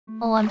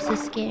Oh, I'm so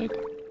scared.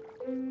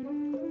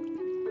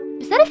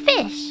 Is that a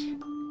fish?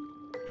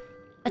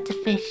 That's a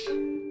fish.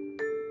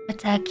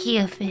 That's a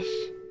IKEA fish.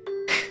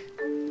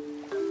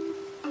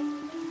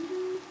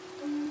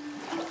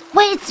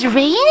 Wait, it's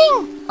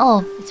raining?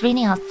 Oh, it's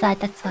raining outside,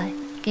 that's why.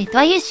 Okay, do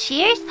I use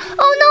shears?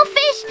 Oh no,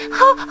 fish!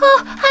 Oh,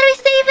 how do we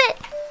save it?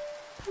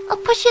 Oh,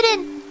 push it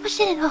in. Push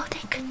it in. Oh,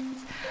 thank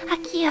goodness.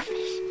 IKEA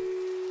fish.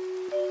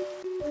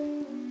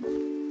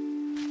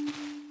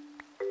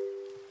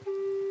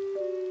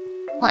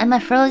 Well, am I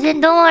frozen?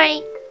 Don't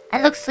worry.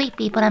 I look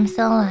sleepy, but I'm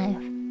still alive.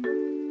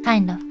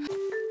 Kind of.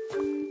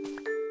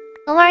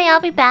 Don't worry,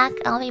 I'll be back.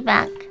 I'll be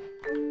back.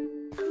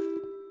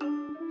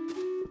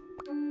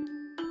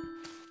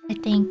 I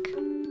think.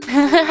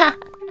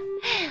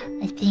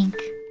 I think.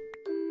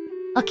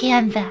 Okay,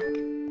 I'm back.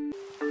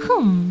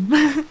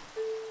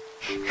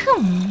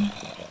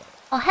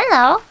 Oh,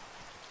 hello.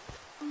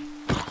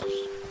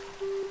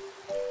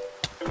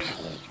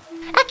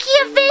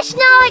 IKEA fish,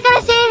 no! I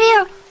gotta save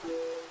you!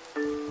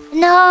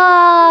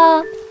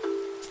 No!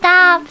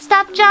 Stop!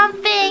 Stop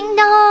jumping!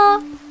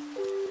 No!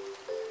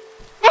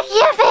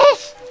 IKEA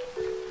fish!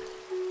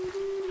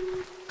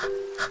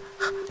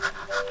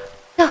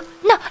 No!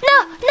 No! No!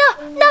 No!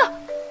 No!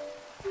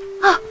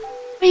 Oh,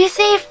 are you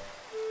safe?